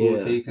them to school,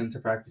 take them to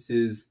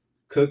practices,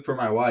 cook for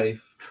my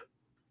wife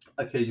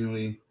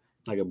occasionally.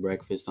 Like a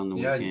breakfast on the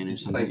weekend or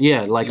something.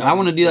 Like, I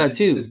want to do that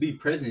too. Just be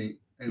present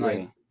and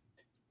like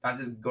not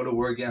just go to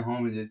work, get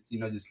home, and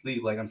just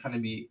sleep. Like I'm trying to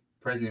be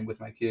present with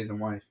my kids and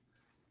wife.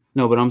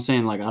 No, but I'm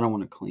saying like I don't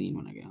want to clean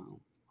when I get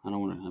home. I don't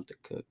want to have to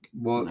cook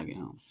when I get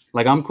home.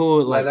 Like I'm cool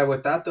with like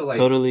with that though, like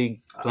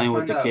totally playing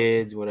with the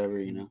kids,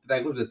 whatever,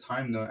 That goes the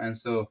time though, and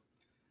so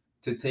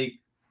to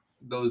take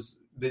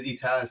those busy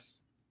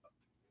tasks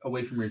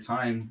away from your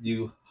time,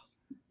 you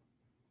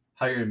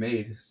hire a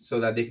maid so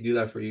that they can do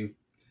that for you.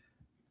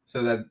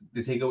 So that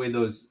they take away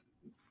those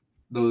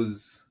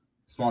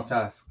small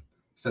tasks,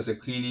 such as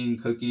cleaning,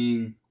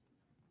 cooking.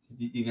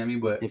 You get me?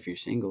 But if you're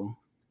single,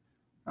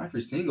 not if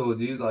you're single,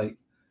 dude. Like,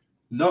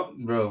 no,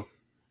 bro.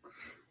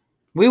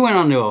 We went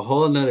on to a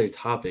whole nother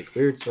topic.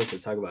 We were supposed to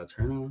talk about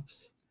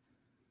turnoffs.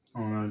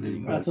 Oh no,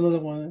 dude. That's another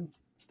one.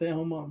 Stay at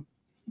home mom.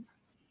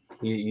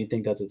 You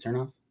think that's a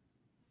turnoff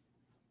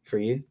for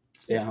you?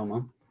 Stay at home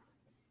mom.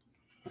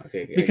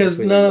 Okay. Because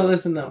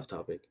listen though. Off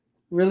topic.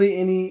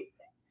 Really,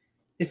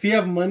 if you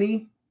have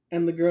money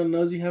and the girl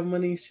knows you have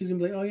money, she's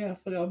gonna be like, "Oh yeah,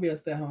 fuck, I'll be a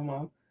stay at home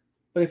mom."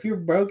 But if you're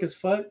broke as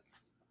fuck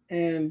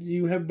and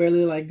you have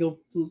barely like go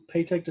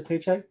paycheck to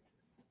paycheck,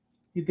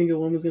 you think a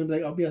woman's gonna be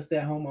like, "I'll be a stay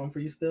at home mom for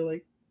you still?"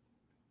 Like,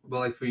 but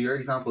like for your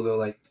example though,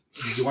 like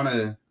you want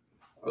a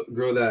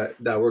girl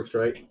that works,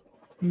 right?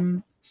 Mm-hmm.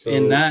 So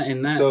in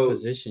that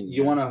position,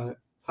 you want a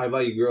high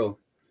value girl.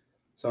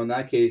 So in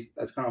that case,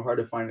 that's kind of hard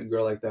to find a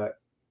girl like that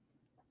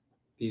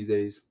these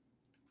days.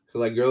 So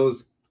like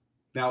girls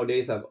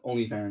nowadays have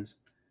OnlyFans,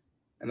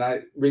 and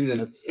that brings in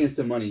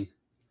instant money.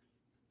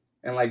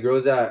 And like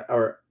girls that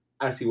are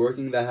actually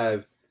working that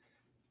have,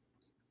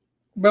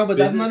 bro, but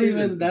that's not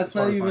even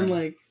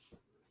like,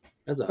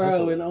 that's a bro,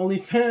 hustle. in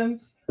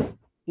OnlyFans,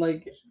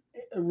 like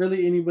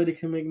really anybody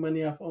can make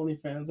money off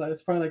OnlyFans. Like,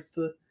 it's probably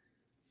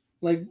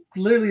like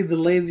literally the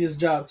laziest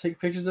job. Take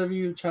pictures of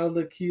you, try to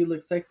look cute,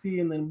 look sexy,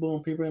 and then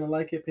boom, people are gonna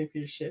like it, pay for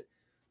your shit.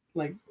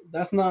 Like,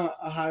 that's not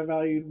a high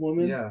valued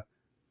woman. Yeah,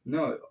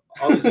 no,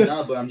 obviously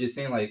not. But I'm just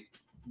saying, like,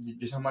 you're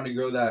just talking about a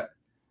girl that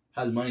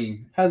has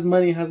money,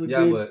 has a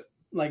good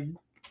like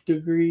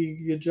degree,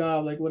 good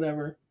job, like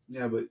whatever.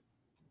 Yeah, but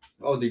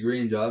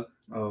degree and job.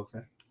 Oh,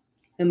 okay.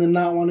 And then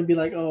not want to be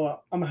like, oh,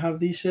 I'm gonna have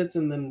these shits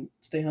and then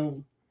stay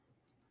home.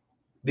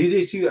 These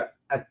days too,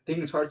 I think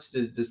it's hard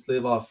to just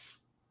live off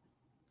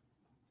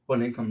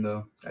one income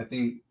though. I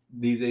think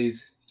these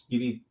days you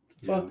need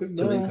 2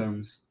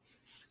 incomes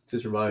to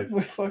survive.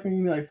 What fucking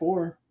you need like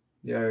 4?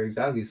 Yeah,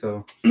 exactly.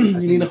 So you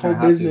need a whole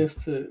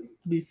business to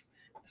be,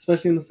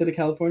 especially in the state of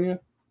California.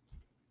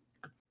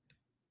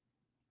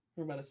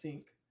 We're about to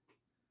sink.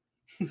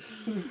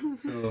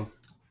 So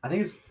I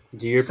think it's.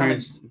 Do your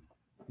parents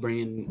bring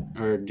in,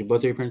 or do both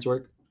of your parents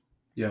work?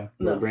 Yeah.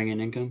 No. Bring in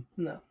income?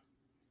 No.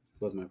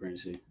 Both my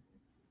parents do.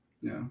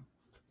 Yeah.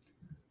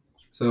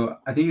 So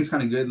I think it's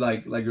kind of good.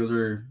 Like girls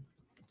are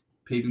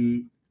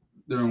paving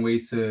their own way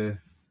to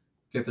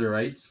get their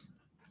rights,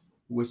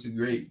 which is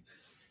great.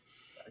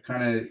 It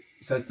kind of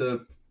sets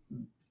up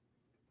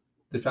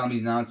the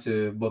families now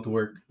to both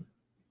work,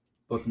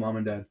 both mom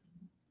and dad.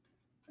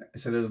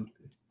 Instead of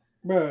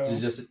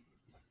just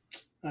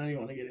I don't even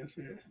want to get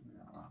into it.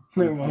 Nah,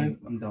 Never mind.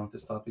 I'm done with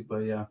this topic, but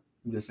yeah,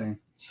 I'm just saying.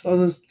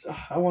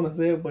 I want to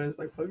say it, but it's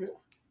like fuck it.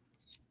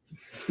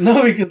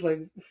 No, because like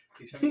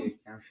He's trying to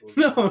get canceled.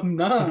 no, I'm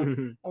not.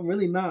 I'm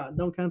really not.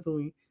 Don't cancel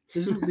me.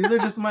 These are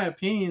just my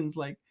opinions.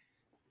 Like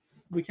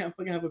we can't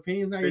fucking have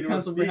opinions now. You're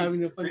canceled for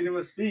having a fucking freedom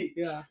of speech.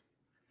 yeah.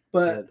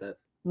 But Yeah, that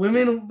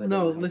women, that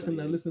no, doesn't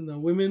help listen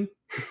though. anything.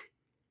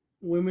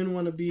 Women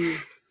want to be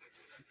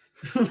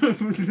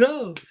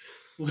no.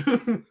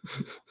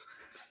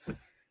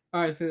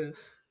 All right, say this.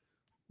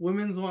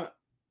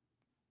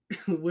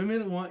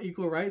 Women want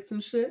equal rights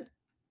and shit.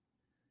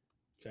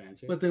 Can I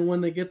answer? But then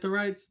when they get the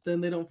rights, then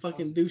they don't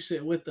fucking do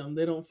shit with them.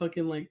 They don't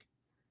fucking like.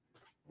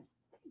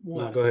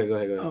 No, go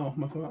ahead. Oh,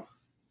 my fault.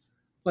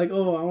 Like,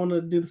 oh, I want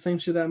to do the same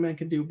shit that man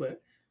can do,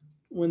 but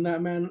when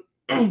that man,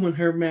 when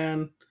her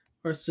man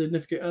or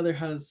significant other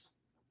has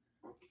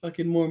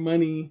fucking more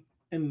money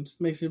and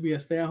makes her be a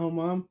stay-at-home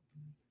mom,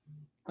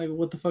 like,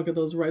 what the fuck are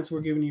those rights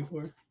we're giving you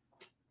for?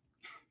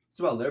 It's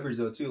about leverage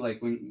though too.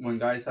 Like when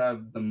guys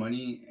have the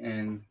money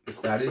and the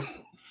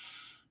status,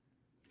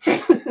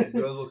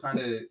 girls will kind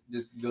of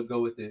just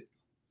go with it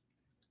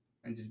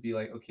and just be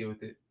like okay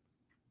with it.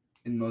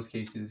 In most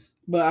cases,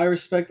 But I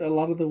respect a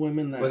lot of the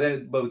women that. But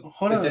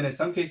then in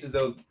some cases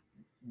though,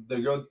 the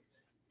girl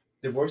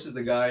divorces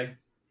the guy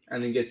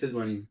and then gets his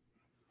money.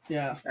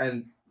 Yeah.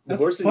 And That's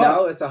divorcing fucked.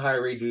 now, it's a high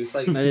rate, dude. It's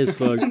like That is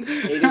fucked.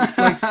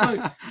 Like,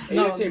 fuck.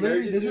 No, No,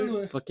 literally, this is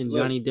what, Fucking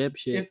Look, Johnny Depp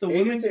shit. if the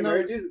women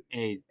marriages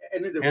Hey,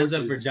 and the hands divorces.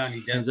 up for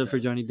Johnny Depp. Hands up for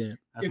Johnny Depp.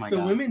 That's if my the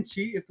guy.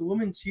 if the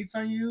woman cheats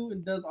on you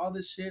and does all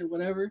this shit,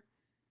 whatever,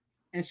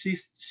 and she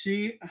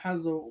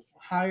has a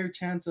higher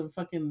chance of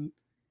fucking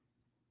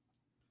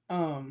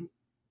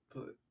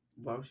But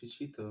why would she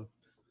cheat though?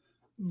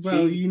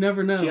 bro, you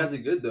never know. She has it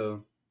good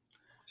though.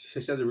 She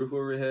has a roof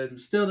over her head,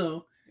 Still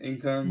though,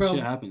 income. Bro,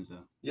 Shit happens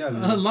though. Yeah,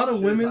 a lot of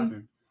shit women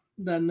happen.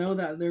 that know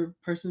that their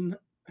person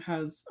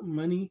has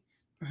money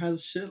or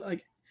has shit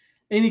like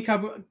any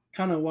kind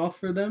of wealth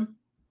for them,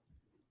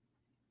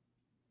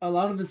 a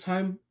lot of the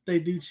time they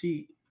do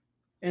cheat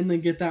and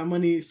then get that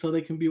money so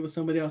they can be with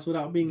somebody else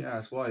without being Yeah,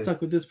 that's why.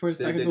 stuck with this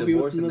person. I They can go be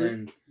with divorce and another.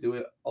 then do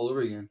it all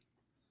over again.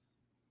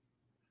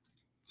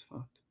 It's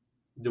fucked.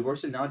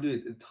 Divorcing now,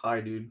 dude, it's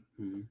high, dude.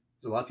 Mm-hmm.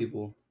 There's a lot of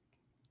people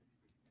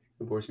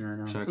divorcing right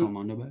now. Should I call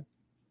Mondo back?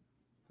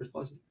 First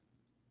positive.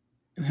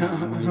 And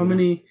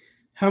No,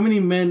 how many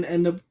men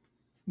end up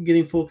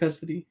getting full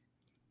custody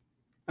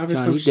after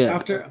Johnny some Depp. I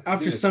after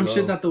think it's some low.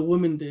 shit that the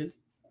woman did?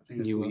 I think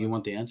it's You low.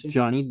 want the answer?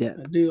 Johnny I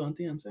Depp. do want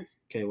the answer.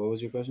 Okay, what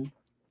was your question?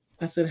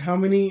 I said how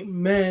many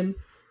men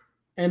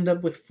end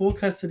up with full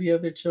custody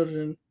of their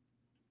children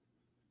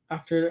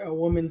after a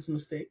woman's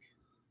mistake?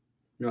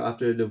 No,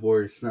 after a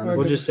divorce. Not Or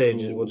We'll a just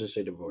divorce.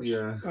 say divorce.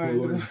 Yeah. Alright,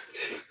 What divorce.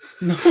 is-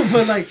 No,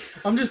 but like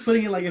I'm just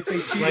putting it like if they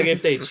cheated. Like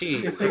if they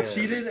cheat. if they yeah.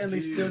 cheated and they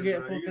still Jeez, get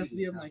bro, full you-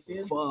 custody of my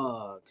kid.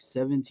 Fuck,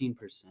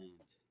 17%.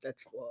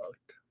 That's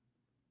fucked.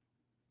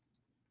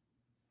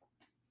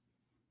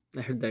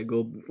 I heard that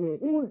go.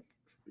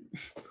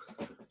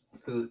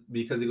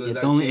 Because it goes It's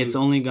back only to, it's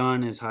only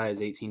gone as high as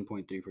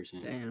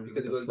 18.3%. Damn.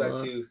 because it what goes the back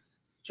fuck? to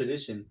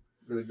tradition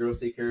where the girls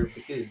take care of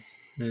the kids.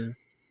 Yeah.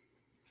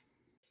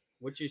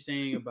 What you're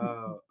saying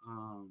about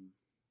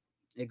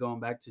it going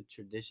back to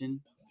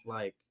tradition,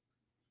 like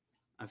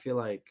I feel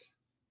like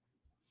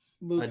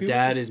But a people-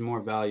 dad is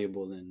more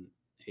valuable than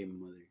a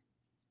mother.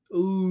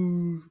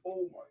 Ooh,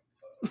 Oh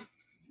my.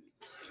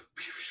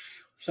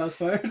 shots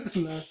fired.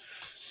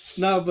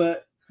 No,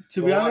 but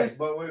to be honest,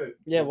 But wait.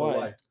 Yeah, But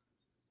why?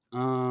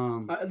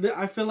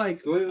 I feel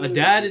like A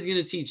dad is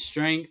gonna teach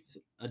strength.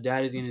 A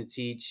dad is gonna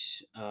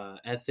teach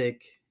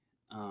ethic,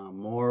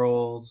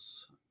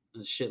 morals,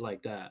 and shit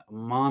like that. A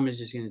mom is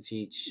just gonna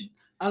teach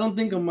I don't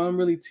think a mom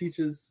really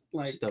teaches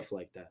like stuff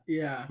like that.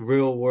 Yeah,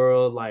 Real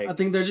world, like I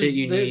think they're shit just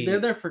you need. they're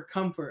there for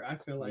comfort. I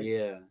feel like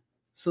yeah.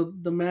 so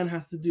the man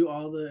has to do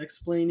all the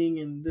explaining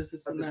and this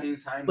At and the that. same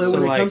time, But So,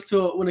 when like-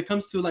 it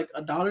comes to like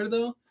a daughter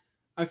though,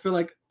 I feel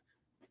like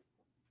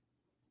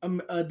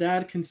a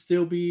dad can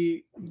still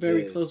be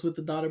very Yeah. close with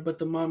the daughter, but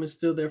the mom is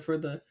still there for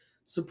the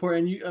support,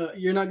 and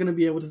you're not gonna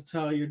be able to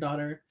tell your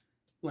daughter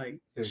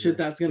like Yeah, shit yeah,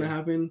 that's gonna yeah.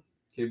 happen.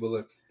 okay, but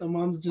look, The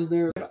mom's just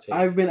there. Take-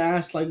 I've been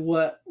asked like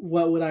what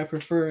would I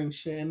prefer and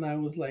shit, and I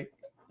was like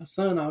a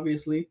son,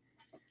 obviously.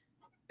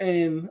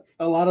 And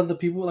a lot of the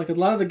people, like a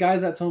lot of the guys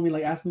that told me,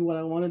 like asked me what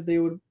I wanted, they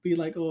would be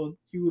like, "Oh,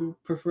 you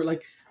would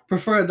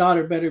prefer a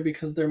daughter better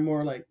because they're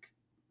more like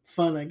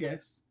fun, I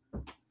guess."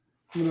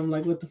 And I'm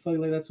like, "What the fuck?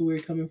 Like that's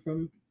weird coming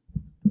from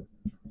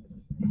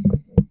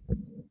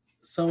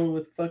someone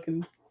with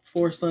fucking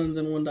 4 sons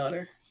and 1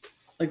 daughter.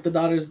 Like the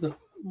daughter's the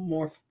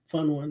more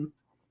fun one."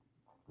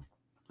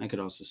 I could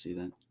also see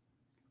that.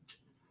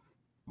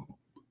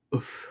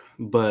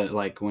 But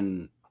like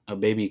when a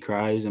baby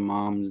cries and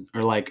mom's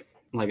or like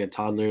a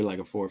toddler, like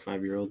a 4 or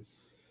 5 year old,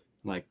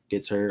 like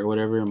gets hurt or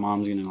whatever, and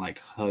mom's gonna like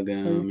hug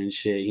him and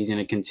shit. He's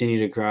gonna continue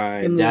to cry.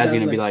 And the Dad's dad's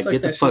gonna be like, like, "Suck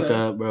 "Get the that fuck shit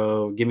up,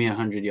 bro. Give me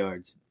 100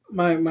 yards."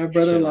 My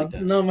brother-in-law, like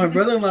that. no, my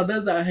brother-in-law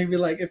does that. He'd be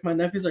like, if my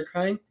nephews are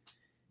crying,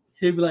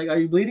 he'd be like, "Are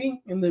you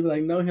bleeding?" And they'd be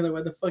like, "No." He'd be like,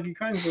 "What the fuck are you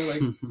crying for?"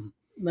 Like,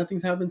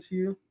 nothing's happened to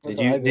you. Did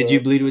That's how I you grew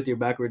up. bleed with your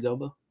backwards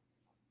elbow?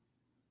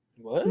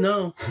 What?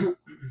 No,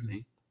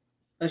 See,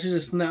 I should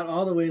just snap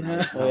all the way in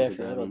half. Oh yeah, I How's it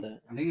forgot going? about that.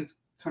 I think it's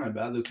kind of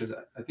bad though, because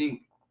I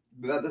think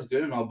that's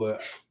good and all,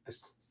 but I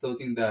still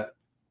think that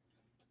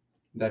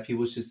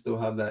people should still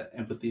have that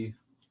empathy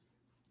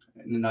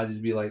and not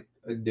just be like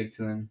a dick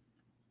to them.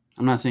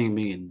 I'm not saying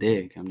being a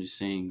dick. I'm just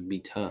saying be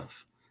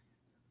tough.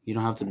 You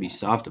don't have to be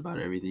soft about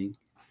everything.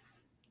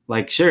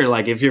 Like, sure,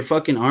 like if your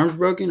fucking arm's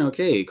broken,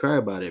 okay, cry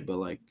about it. But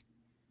like,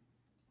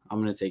 I'm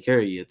gonna take care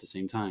of you at the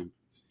same time.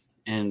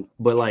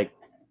 But like,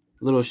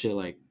 little shit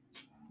like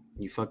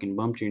you fucking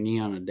bumped your knee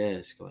on a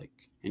desk, like,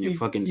 and you're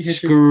fucking you hit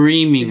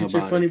screaming You hit your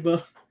about funny it.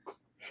 bone.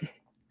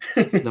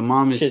 The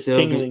mom is Shit's still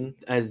tingling.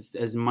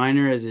 as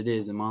minor as it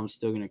is. The mom's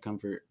still gonna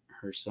comfort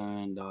her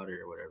son, daughter,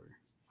 or whatever.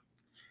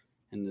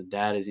 And the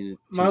dad is gonna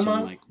My teach him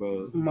mom- like,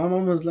 bro, My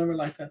mom was never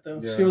like that though.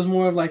 She Yeah. was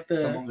more of like Some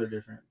the moms are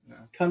different. Yeah.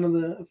 kind of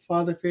the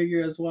father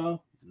figure as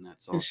well. and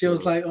that's also And she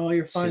was like, "Oh,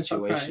 you're fine,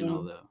 stop crying."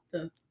 situational Oh.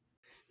 though.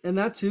 And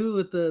that too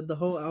with the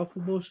whole alpha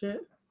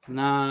bullshit.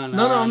 No,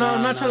 No, I'm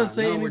not trying to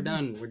say No, we're anything.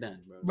 done. We're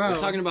done, bro. Bro. We're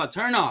talking about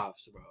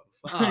turnoffs, bro.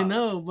 I Fuck.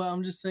 know, but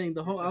I'm just saying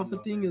the whole You're talking alpha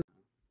about thing that. is.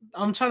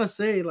 I'm trying to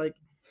say like,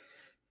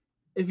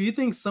 if you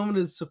think someone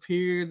is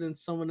superior than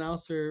someone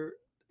else or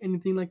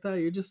anything like that,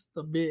 you're just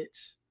a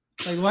bitch.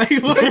 Like why?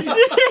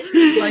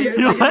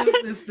 Like,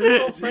 this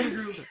whole friend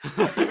group.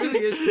 It really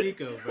is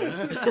Sneeko, bro.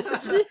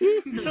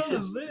 No,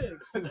 live.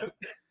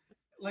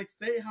 Like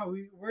say how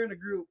we're in a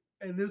group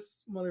and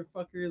this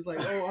motherfucker is like,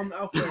 "Oh, I'm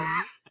alpha."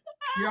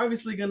 You're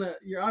obviously gonna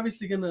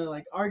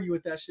like argue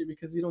with that shit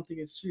because you don't think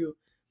it's true.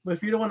 But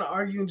if you don't want to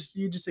argue and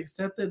you just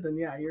accept it, then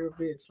yeah, you're a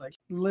bitch. Like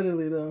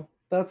literally though,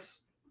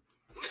 that's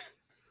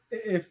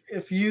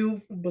if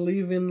you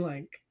believe in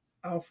like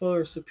alpha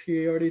or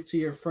superiority to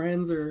your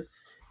friends or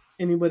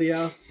anybody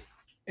else,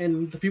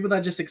 and the people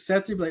that just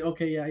accept you, be like,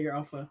 okay, yeah, you're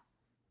alpha,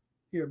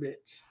 you're a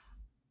bitch.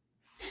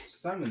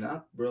 It's not even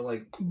that, bro.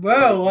 Like,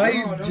 Bro, why no,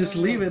 you no, just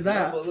no, leave no. it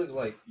that? No, but look,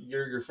 like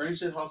your friends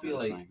should help you,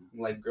 Sounds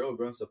like fine. grow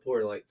and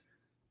support. Like,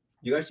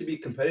 you guys should be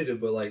competitive,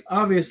 but like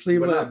Obviously,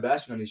 we're but not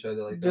bashing on each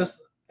other like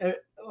just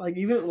like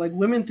even like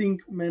women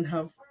think men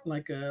have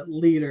like a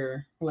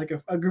leader, like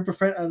a group of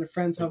friends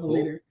A have a cult?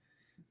 leader.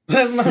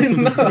 That's not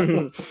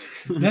no,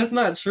 that's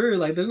not true.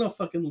 Like there's no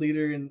fucking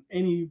leader in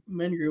any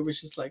men group. It's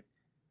just like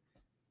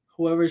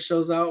whoever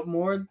shows out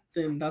more,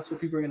 then that's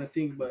what people are gonna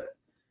think. But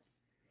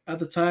at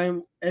the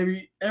time,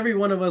 every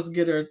one of us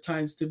get our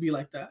times to be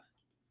like that.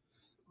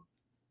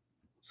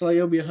 So like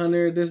it'll be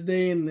Hunter this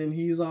day, and then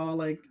he's all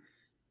like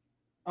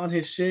on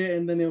his shit,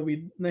 and then it'll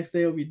be next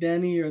day it'll be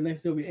Danny, or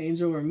next day it'll be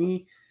Angel or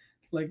me.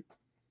 Like,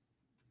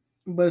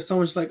 but if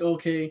someone's like,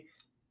 okay,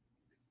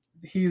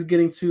 he's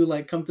getting too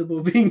like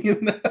comfortable being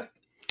in that,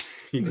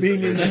 He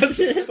being in that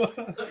spot.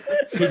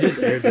 He just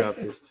airdropped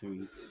this to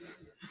me.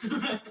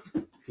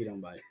 He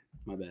don't bite.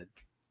 My bad.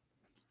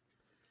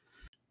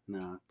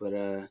 Nah, but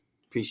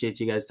appreciate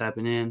you guys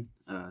tapping in.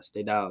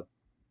 Stay dialed.